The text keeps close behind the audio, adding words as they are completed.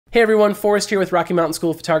Hey everyone, Forrest here with Rocky Mountain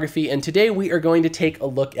School of Photography, and today we are going to take a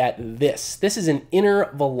look at this. This is an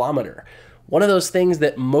intervalometer, one of those things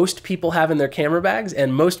that most people have in their camera bags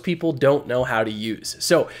and most people don't know how to use.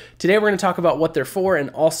 So today we're going to talk about what they're for and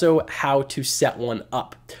also how to set one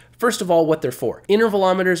up. First of all, what they're for.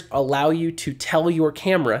 Intervalometers allow you to tell your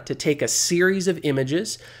camera to take a series of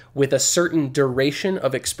images with a certain duration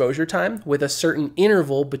of exposure time with a certain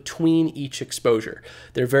interval between each exposure.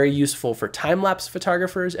 They're very useful for time-lapse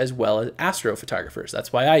photographers as well as astrophotographers.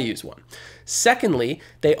 That's why I use one. Secondly,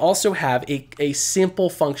 they also have a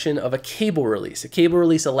simple function of a cable release. A cable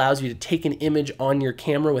release allows you to take an image on your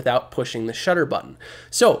camera without pushing the shutter button.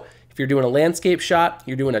 So if you're doing a landscape shot,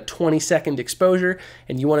 you're doing a 20-second exposure,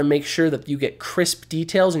 and you want to make sure that you get crisp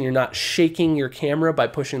details and you're not shaking your camera by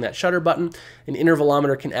pushing that shutter button, an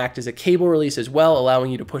intervalometer can act as a cable release as well, allowing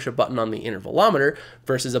you to push a button on the intervalometer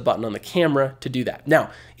versus a button on the camera to do that. Now,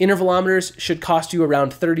 intervalometers should cost you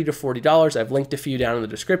around $30 to $40. I've linked a few down in the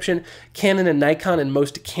description. Canon and Nikon and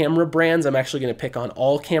most camera brands, I'm actually going to pick on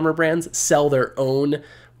all camera brands, sell their own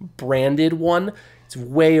branded one. It's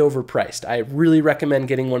way overpriced. I really recommend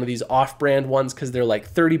getting one of these off-brand ones because they're like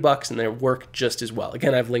 30 bucks and they work just as well.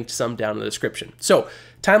 Again, I've linked some down in the description. So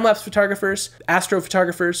time-lapse photographers,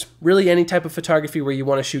 astrophotographers, really any type of photography where you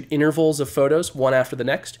want to shoot intervals of photos, one after the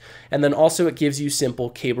next. And then also it gives you simple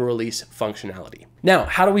cable release functionality. Now,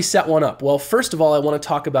 how do we set one up? Well, first of all, I want to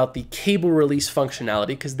talk about the cable release functionality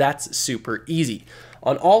because that's super easy.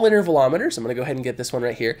 On all intervalometers, I'm going to go ahead and get this one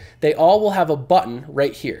right here, they all will have a button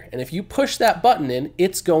right here. And if you push that button in,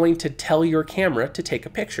 it's going to tell your camera to take a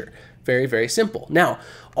picture. Very, very simple. Now,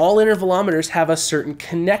 all intervalometers have a certain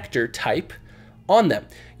connector type on them.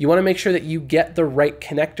 You want to make sure that you get the right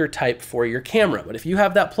connector type for your camera. But if you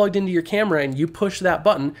have that plugged into your camera and you push that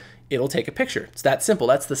button, it'll take a picture. It's that simple.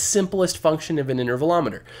 That's the simplest function of an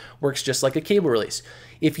intervalometer. Works just like a cable release.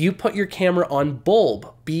 If you put your camera on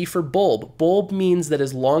bulb, B for bulb, bulb means that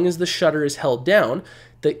as long as the shutter is held down,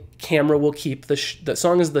 the camera will keep as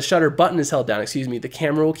long as the shutter button is held down, the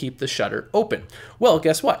camera will keep the shutter open. Well,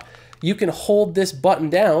 guess what? You can hold this button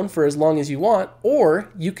down for as long as you want, or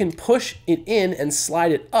you can push it in and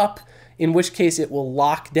slide it up, in which case it will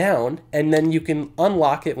lock down and then you can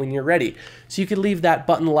unlock it when you're ready. So you could leave that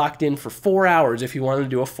button locked in for 4 hours if you wanted to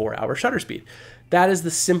do a 4-hour shutter speed. That is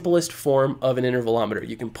the simplest form of an intervalometer.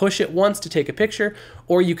 You can push it once to take a picture,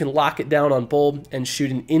 or you can lock it down on bulb and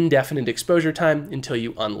shoot an indefinite exposure time until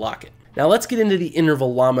you unlock it. Now let's get into the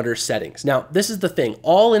intervalometer settings. Now this is the thing,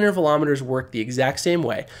 all intervalometers work the exact same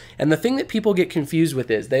way, and the thing that people get confused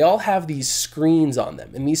with is they all have these screens on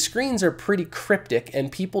them, and these screens are pretty cryptic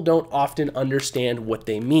and people don't often understand what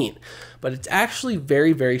they mean, but it's actually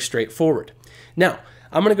very, very straightforward. Now,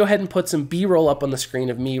 I'm going to go ahead and put some B-roll up on the screen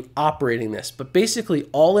of me operating this, but basically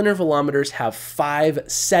all intervalometers have 5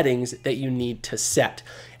 settings that you need to set.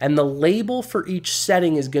 And the label for each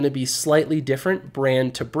setting is going to be slightly different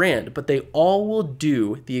brand to brand, but they all will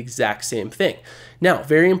do the exact same thing. Now,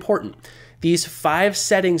 very important, these 5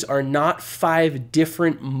 settings are not 5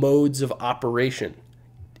 different modes of operation.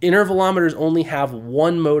 Intervalometers only have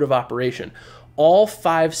one mode of operation. All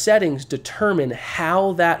 5 settings determine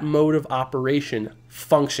how that mode of operation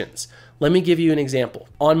functions. Let me give you an example.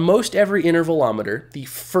 On most every intervalometer, the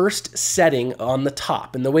first setting on the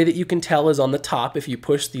top, and the way that you can tell is on the top, if you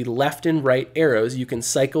push the left and right arrows, you can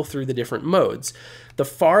cycle through the different modes. The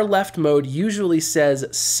far left mode usually says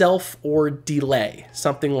self or delay,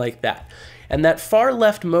 something like that. And that far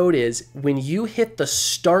left mode is when you hit the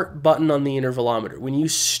start button on the intervalometer, when you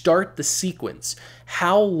start the sequence,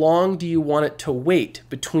 how long do you want it to wait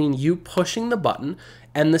between you pushing the button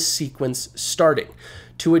and the sequence starting?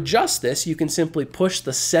 To adjust this, you can simply push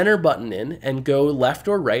the center button in and go left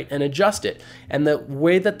or right and adjust it. And the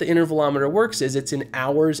way that the intervalometer works is it's in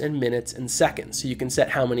hours and minutes and seconds. So you can set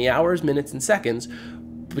how many hours, minutes, and seconds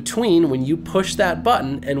between when you push that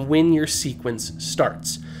button and when your sequence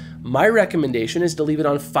starts. My recommendation is to leave it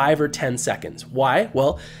on 5 or 10 seconds. Why?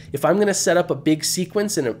 Well, if I'm going to set up a big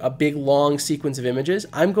sequence and a big long sequence of images,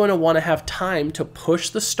 I'm going to want to have time to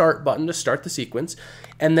push the start button to start the sequence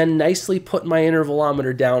and then nicely put my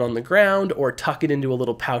intervalometer down on the ground or tuck it into a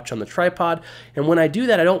little pouch on the tripod. And when I do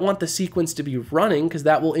that, I don't want the sequence to be running because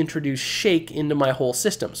that will introduce shake into my whole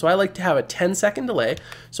system. So I like to have a 10-second delay.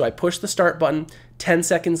 So I push the start button, 10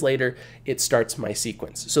 seconds later, it starts my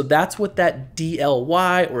sequence. So that's what that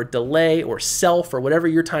DLY or delay or self or whatever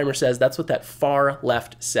your timer says, that's what that far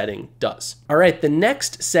left setting does. All right, the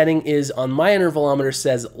next setting is on my intervalometer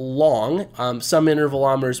says long. Some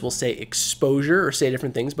intervalometers will say exposure or say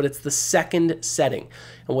different things, but it's the second setting.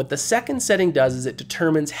 And what the second setting does is it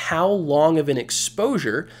determines how long of an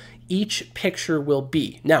exposure each picture will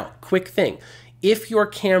be. Now, quick thing, if your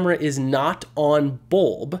camera is not on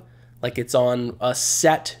bulb, like it's on a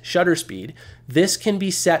set shutter speed, this can be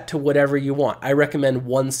set to whatever you want. I recommend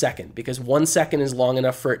 1 second because 1 second is long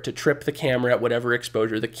enough for it to trip the camera at whatever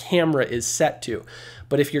exposure the camera is set to.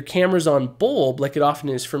 But if your camera's on bulb, like it often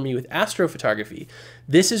is for me with astrophotography,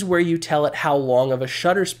 this is where you tell it how long of a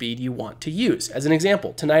shutter speed you want to use. As an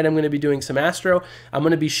example, tonight I'm going to be doing some astro. I'm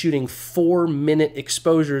going to be shooting 4-minute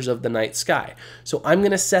exposures of the night sky. So I'm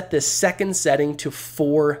going to set this second setting to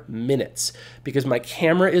 4 minutes because my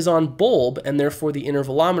camera is on bulb and therefore the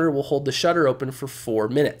intervalometer will hold the shutter open for 4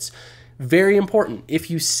 minutes. Very important,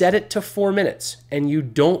 if you set it to 4 minutes and you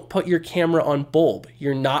don't put your camera on bulb,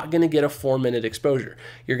 you're not going to get a 4-minute exposure.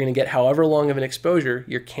 You're going to get however long of an exposure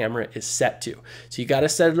your camera is set to. So you got to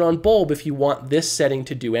set it on bulb if you want this setting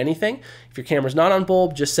to do anything. If your camera's not on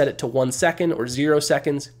bulb, just set it to 1 second or 0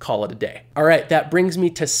 seconds, call it a day. All right, that brings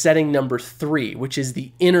me to setting number 3, which is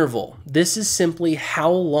the interval. This is simply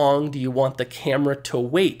how long do you want the camera to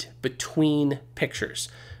wait between pictures.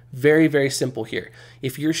 Very, very simple here.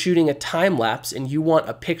 If you're shooting a time lapse and you want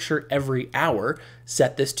a picture every hour,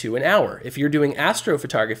 set this to an hour. If you're doing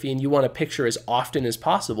astrophotography and you want a picture as often as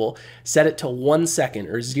possible, set it to 1 second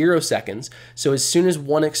or 0 seconds. So as soon as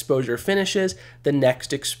one exposure finishes, the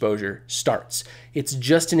next exposure starts. It's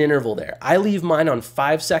just an interval there. I leave mine on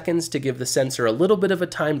 5 seconds to give the sensor a little bit of a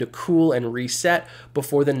time to cool and reset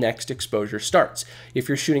before the next exposure starts. If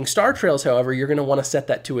you're shooting star trails, however, you're going to want to set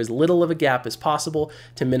that to as little of a gap as possible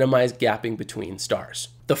to minimize gapping between stars.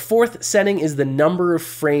 The fourth setting is the number of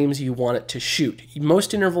frames you want it to shoot.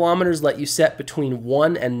 Most intervalometers let you set between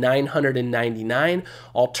 1 and 999.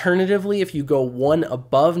 Alternatively, if you go 1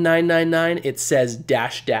 above 999, it says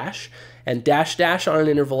dash dash. And dash dash on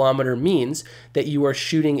an intervalometer means that you are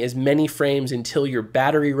shooting as many frames until your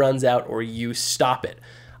battery runs out or you stop it.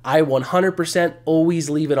 I 100% always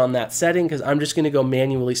leave it on that setting because I'm just going to go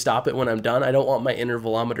manually stop it when I'm done. I don't want my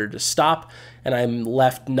intervalometer to stop and I'm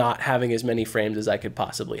left not having as many frames as I could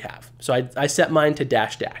possibly have. So I set mine to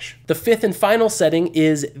dash dash. The fifth and final setting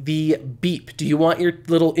is the beep. Do you want your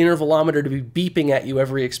little intervalometer to be beeping at you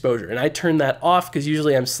every exposure? And I turn that off because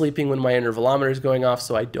usually I'm sleeping when my intervalometer is going off,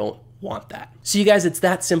 so I don't want that. So you guys, it's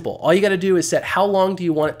that simple. All you got to do is set how long do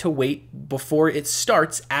you want it to wait before it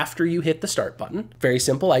starts after you hit the start button. Very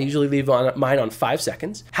simple. I usually leave mine on 5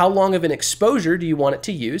 seconds. How long of an exposure do you want it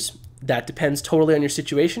to use? That depends totally on your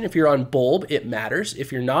situation. If you're on bulb, it matters.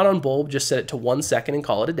 If you're not on bulb, just set it to 1 second and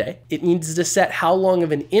call it a day. It needs to set how long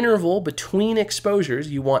of an interval between exposures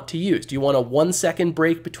you want to use. Do you want a 1 second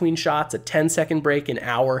break between shots, a 10-second break, an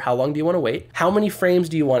hour? How long do you want to wait? How many frames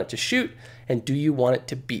do you want it to shoot? And do you want it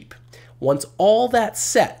to beep? Once all that's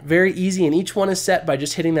set, very easy, and each one is set by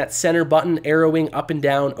just hitting that center button, arrowing up and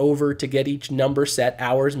down over to get each number set,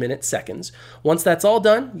 hours, minutes, seconds. Once that's all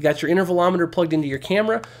done, you got your intervalometer plugged into your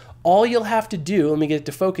camera. All you'll have to do, let me get it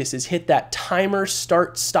to focus, is hit that timer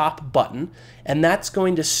start stop button, and that's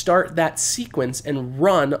going to start that sequence and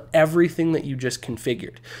run everything that you just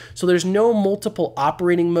configured. So there's no multiple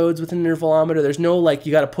operating modes with an intervalometer. There's no like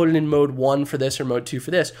you got to put it in mode 1 for this or mode 2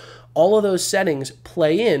 for this. All of those settings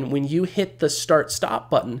play in when you hit the start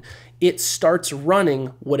stop button. It starts running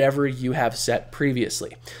whatever you have set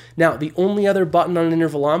previously. Now, the only other button on an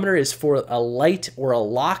intervalometer is for a light or a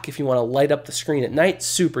lock. If you want to light up the screen at night,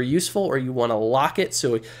 super useful, or you want to lock it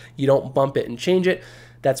so you don't bump it and change it.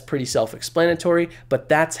 That's pretty self-explanatory, but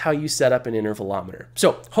that's how you set up an intervalometer.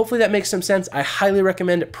 So hopefully that makes some sense. I highly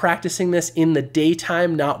recommend practicing this in the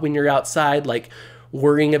daytime, not when you're outside, like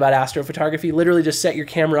worrying about astrophotography. Literally just set your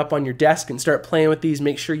camera up on your desk and start playing with these.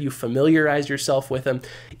 Make sure you familiarize yourself with them.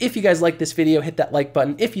 If you guys like this video, hit that like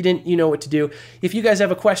button. If you didn't, you know what to do. If you guys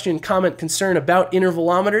have a question, comment, concern about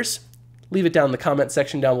intervalometers, leave it down in the comment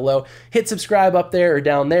section down below. Hit subscribe up there or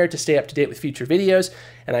down there to stay up to date with future videos.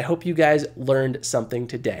 And I hope you guys learned something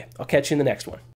today. I'll catch you in the next one.